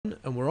done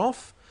and we're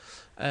off.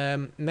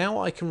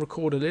 Now I can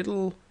record a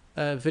little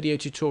video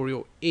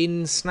tutorial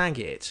in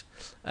Snagit,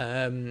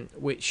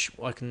 which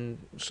I can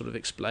sort of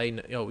explain.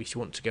 If you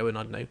want to go and,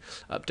 I don't know,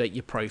 update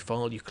your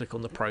profile, you click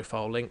on the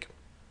profile link,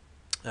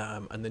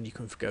 and then you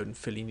can go and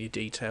fill in your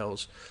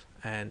details,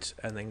 and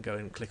then go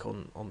and click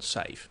on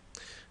save.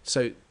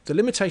 So the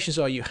limitations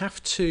are you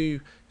have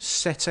to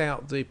set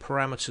out the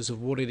parameters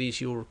of what it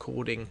is you're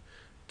recording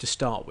to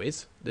start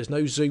with. There's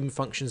no zoom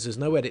functions, there's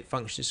no edit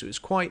functions, so it's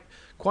quite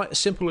a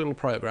simple little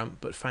program,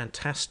 but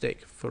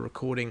fantastic for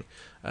recording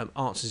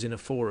answers in a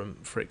forum,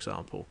 for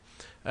example.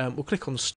 We'll click on